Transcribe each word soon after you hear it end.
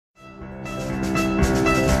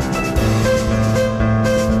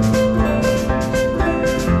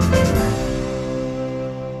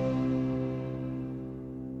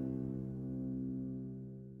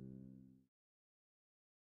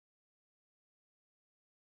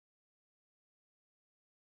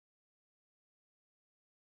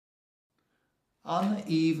On the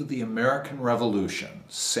eve of the American Revolution,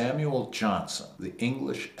 Samuel Johnson, the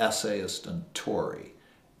English essayist and Tory,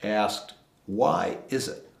 asked, "Why is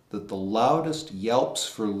it that the loudest yelps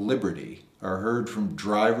for liberty are heard from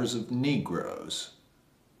drivers of Negroes?"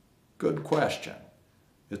 Good question.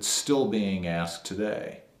 It's still being asked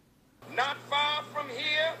today. Not far from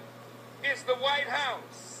here is the White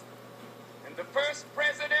House, and the first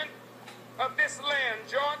president of this land,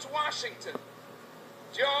 George Washington.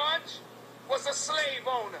 George was a slave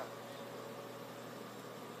owner.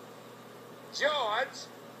 George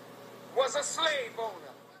was a slave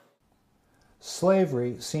owner.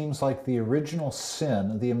 Slavery seems like the original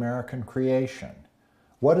sin of the American creation.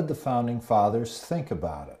 What did the Founding Fathers think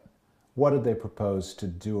about it? What did they propose to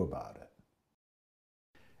do about it?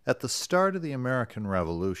 At the start of the American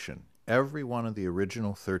Revolution, every one of the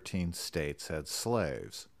original 13 states had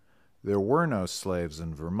slaves. There were no slaves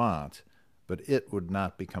in Vermont, but it would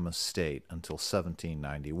not become a state until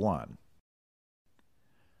 1791.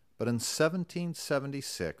 But in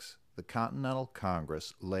 1776, the Continental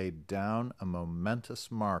Congress laid down a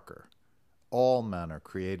momentous marker. All men are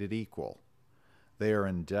created equal. They are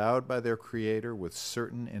endowed by their Creator with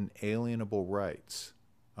certain inalienable rights.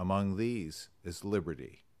 Among these is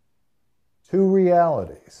liberty. Two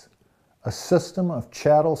realities: a system of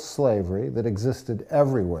chattel slavery that existed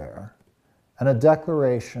everywhere, and a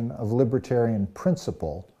declaration of libertarian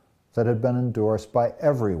principle that had been endorsed by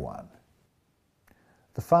everyone.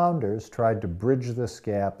 The founders tried to bridge this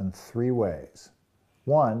gap in three ways.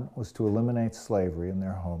 One was to eliminate slavery in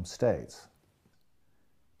their home states.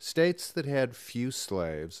 States that had few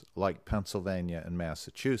slaves, like Pennsylvania and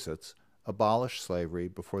Massachusetts, abolished slavery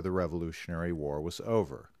before the Revolutionary War was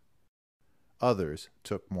over. Others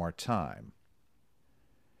took more time.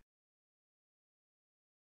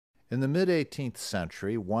 In the mid-18th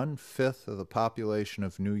century, 1/5 of the population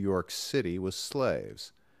of New York City was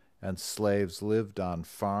slaves, and slaves lived on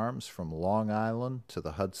farms from Long Island to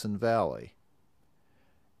the Hudson Valley.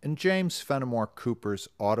 In James Fenimore Cooper's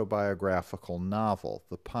autobiographical novel,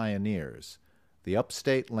 The Pioneers, the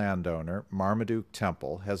upstate landowner Marmaduke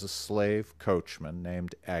Temple has a slave coachman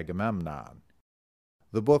named Agamemnon.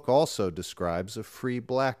 The book also describes a free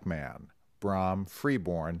black man, Brom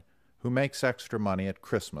Freeborn, who makes extra money at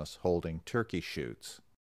Christmas holding turkey shoots.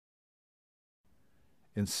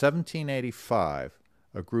 In 1785,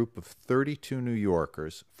 a group of 32 New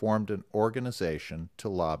Yorkers formed an organization to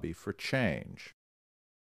lobby for change.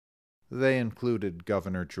 They included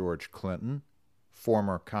Governor George Clinton,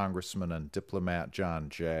 former Congressman and diplomat John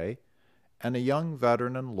Jay, and a young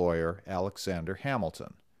veteran and lawyer, Alexander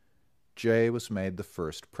Hamilton. Jay was made the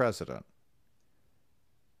first president.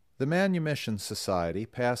 The Manumission Society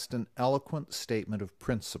passed an eloquent statement of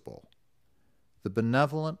principle. The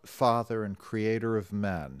benevolent Father and Creator of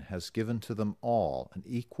men has given to them all an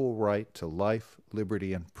equal right to life,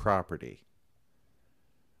 liberty, and property.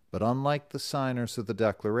 But unlike the signers of the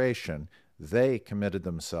Declaration, they committed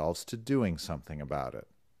themselves to doing something about it.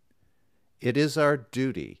 It is our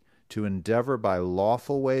duty to endeavor by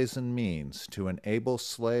lawful ways and means to enable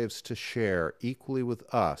slaves to share equally with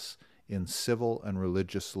us in civil and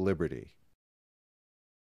religious liberty.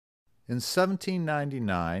 In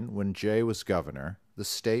 1799, when Jay was governor, the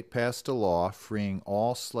state passed a law freeing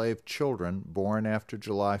all slave children born after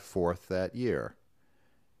July 4th that year.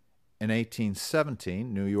 In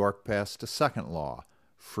 1817, New York passed a second law,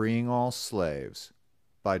 freeing all slaves,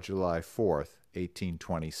 by July 4th,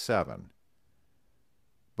 1827.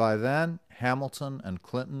 By then, Hamilton and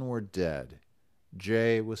Clinton were dead.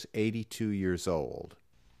 Jay was 82 years old.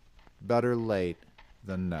 Better late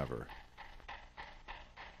than never.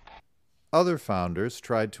 Other founders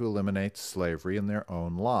tried to eliminate slavery in their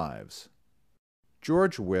own lives.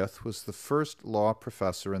 George Wythe was the first law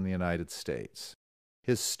professor in the United States.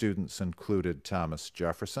 His students included Thomas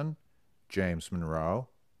Jefferson, James Monroe,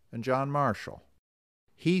 and John Marshall.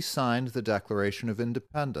 He signed the Declaration of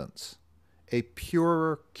Independence. "A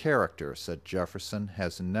purer character," said Jefferson,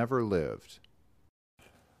 "has never lived."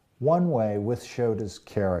 One way Wythe showed his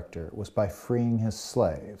character was by freeing his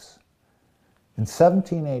slaves. In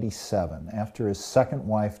 1787, after his second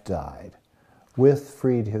wife died, Wythe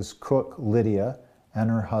freed his cook Lydia and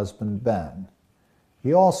her husband Ben.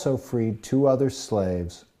 He also freed two other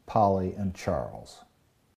slaves, Polly and Charles.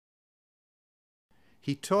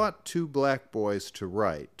 He taught two black boys to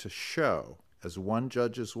write to show, as one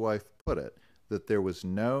judge's wife put it, that there was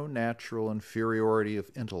no natural inferiority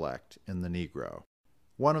of intellect in the Negro.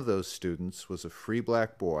 One of those students was a free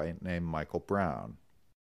black boy named Michael Brown.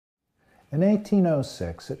 In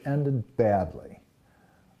 1806, it ended badly.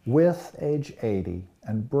 Wythe, age 80,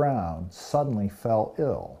 and Brown suddenly fell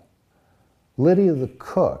ill. Lydia the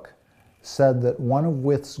cook said that one of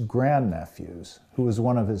Wyth's grandnephews, who was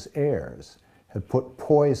one of his heirs, had put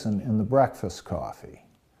poison in the breakfast coffee.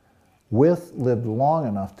 Wyth lived long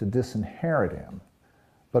enough to disinherit him,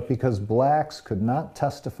 but because blacks could not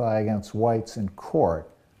testify against whites in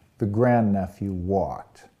court, the grandnephew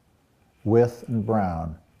walked. Wyth and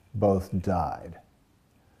Brown both died.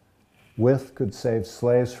 Wyth could save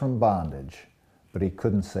slaves from bondage, but he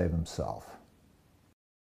couldn't save himself.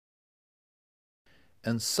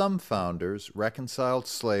 And some founders reconciled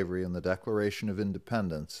slavery and the Declaration of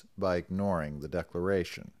Independence by ignoring the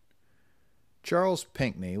Declaration. Charles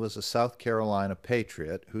Pinckney was a South Carolina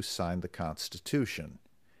patriot who signed the Constitution.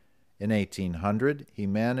 In 1800, he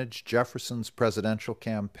managed Jefferson's presidential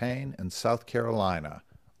campaign in South Carolina,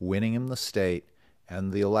 winning him the state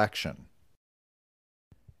and the election.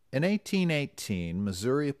 In 1818,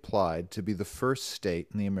 Missouri applied to be the first state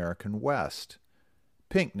in the American West.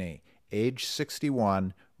 Pinckney, age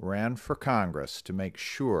 61, ran for Congress to make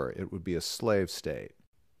sure it would be a slave state.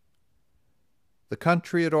 The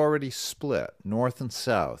country had already split, North and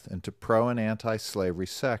South, into pro- and anti-slavery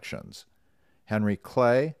sections. Henry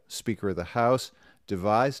Clay, Speaker of the House,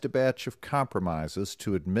 devised a batch of compromises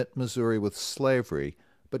to admit Missouri with slavery,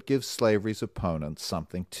 but give slavery's opponents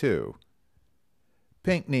something too.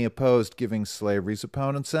 Pinckney opposed giving slavery's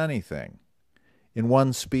opponents anything. In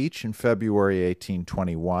one speech in February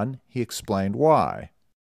 1821, he explained why.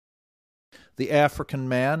 The African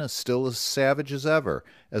man is still as savage as ever,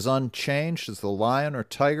 as unchanged as the lion or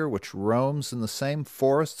tiger which roams in the same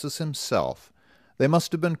forests as himself. They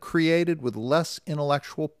must have been created with less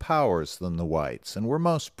intellectual powers than the whites, and were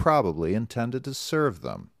most probably intended to serve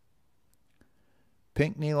them.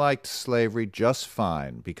 Pinckney liked slavery just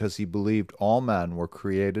fine because he believed all men were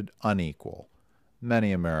created unequal.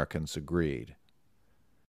 Many Americans agreed.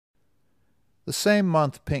 The same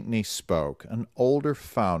month Pinckney spoke, an older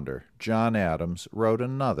founder, John Adams, wrote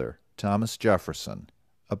another, Thomas Jefferson,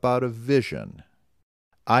 about a vision.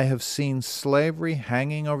 I have seen slavery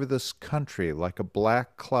hanging over this country like a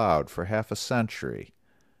black cloud for half a century.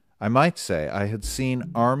 I might say I had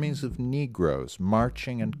seen armies of Negroes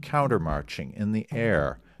marching and countermarching in the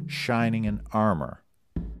air, shining in armor.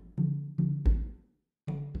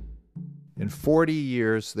 In 40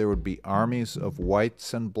 years, there would be armies of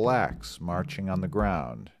whites and blacks marching on the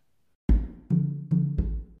ground.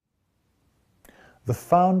 The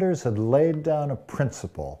founders had laid down a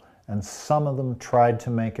principle, and some of them tried to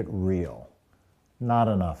make it real. Not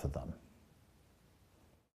enough of them.